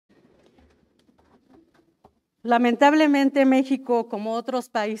Lamentablemente, México, como otros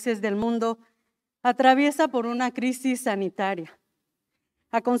países del mundo, atraviesa por una crisis sanitaria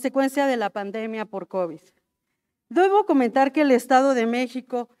a consecuencia de la pandemia por COVID. Debo comentar que el Estado de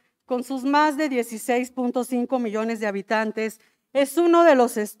México, con sus más de 16.5 millones de habitantes, es uno de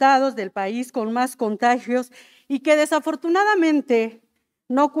los estados del país con más contagios y que desafortunadamente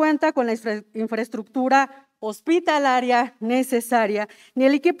no cuenta con la infraestructura hospitalaria necesaria, ni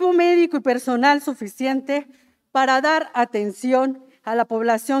el equipo médico y personal suficiente para dar atención a la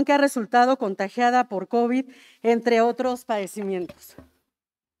población que ha resultado contagiada por COVID, entre otros padecimientos.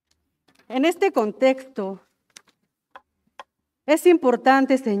 En este contexto, es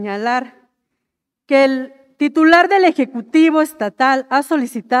importante señalar que el titular del Ejecutivo Estatal ha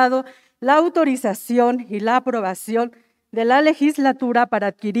solicitado la autorización y la aprobación de la legislatura para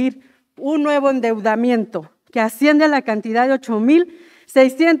adquirir un nuevo endeudamiento que asciende a la cantidad de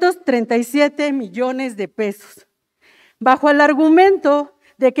 8,637 millones de pesos, bajo el argumento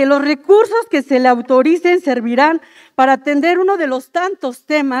de que los recursos que se le autoricen servirán para atender uno de los tantos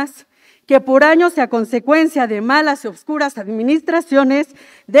temas que por años y a consecuencia de malas y oscuras administraciones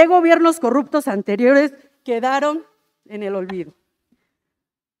de gobiernos corruptos anteriores quedaron en el olvido.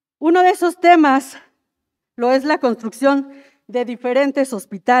 Uno de esos temas lo es la construcción de diferentes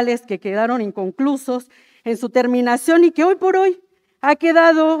hospitales que quedaron inconclusos en su terminación y que hoy por hoy ha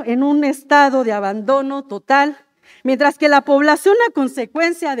quedado en un estado de abandono total, mientras que la población a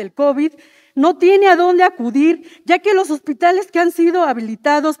consecuencia del COVID no tiene a dónde acudir, ya que los hospitales que han sido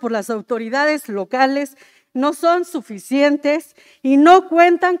habilitados por las autoridades locales no son suficientes y no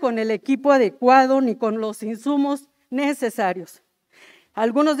cuentan con el equipo adecuado ni con los insumos necesarios.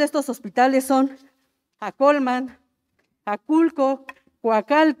 Algunos de estos hospitales son Acolman, Aculco,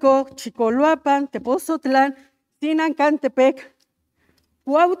 Coacalco, Chicoloapan, Tepozotlán, Sinancantepec,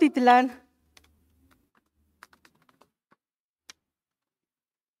 Cuautitlán,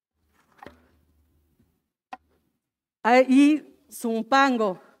 y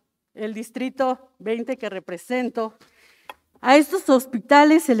Zumpango, el distrito 20 que represento. A estos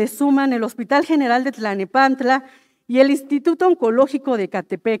hospitales se les suman el Hospital General de Tlalnepantla y el Instituto Oncológico de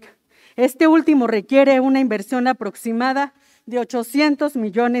Ecatepec. Este último requiere una inversión aproximada de 800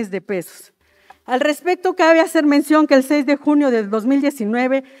 millones de pesos. Al respecto, cabe hacer mención que el 6 de junio del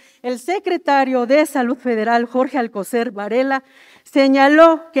 2019, el secretario de Salud Federal, Jorge Alcocer Varela,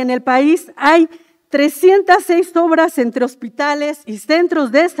 señaló que en el país hay 306 obras entre hospitales y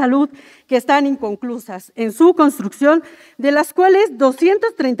centros de salud que están inconclusas en su construcción, de las cuales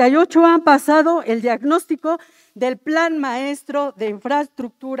 238 han pasado el diagnóstico del Plan Maestro de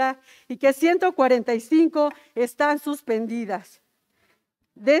Infraestructura y que 145 están suspendidas.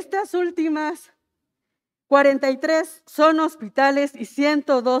 De estas últimas, 43 son hospitales y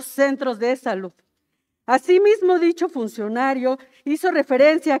 102 centros de salud. Asimismo, dicho funcionario hizo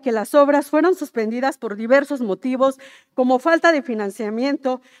referencia a que las obras fueron suspendidas por diversos motivos, como falta de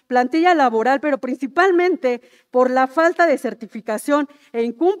financiamiento, plantilla laboral, pero principalmente por la falta de certificación e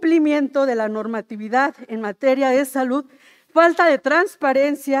incumplimiento de la normatividad en materia de salud, falta de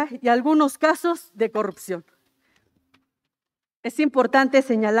transparencia y algunos casos de corrupción. Es importante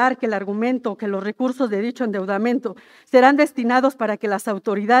señalar que el argumento que los recursos de dicho endeudamiento serán destinados para que las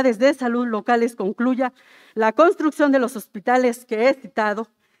autoridades de salud locales concluyan la construcción de los hospitales que he citado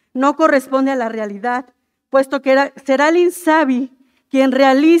no corresponde a la realidad, puesto que será el INSABI quien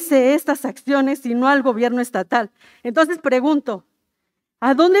realice estas acciones y no al gobierno estatal. Entonces pregunto,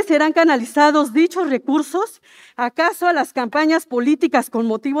 ¿a dónde serán canalizados dichos recursos? ¿Acaso a las campañas políticas con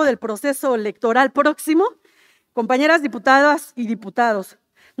motivo del proceso electoral próximo? Compañeras diputadas y diputados,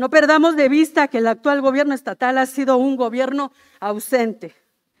 no perdamos de vista que el actual gobierno estatal ha sido un gobierno ausente,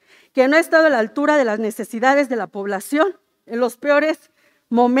 que no ha estado a la altura de las necesidades de la población en los peores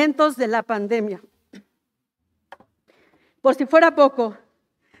momentos de la pandemia. Por si fuera poco,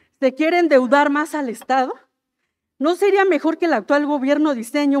 ¿se quiere endeudar más al Estado? ¿No sería mejor que el actual gobierno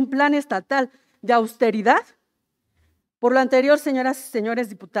diseñe un plan estatal de austeridad? Por lo anterior, señoras y señores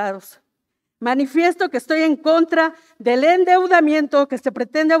diputados, manifiesto que estoy en contra del endeudamiento que se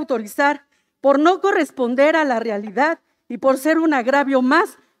pretende autorizar por no corresponder a la realidad y por ser un agravio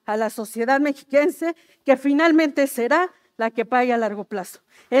más a la sociedad mexiquense que finalmente será la que pague a largo plazo.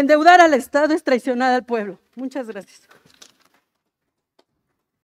 Endeudar al Estado es traicionar al pueblo. Muchas gracias.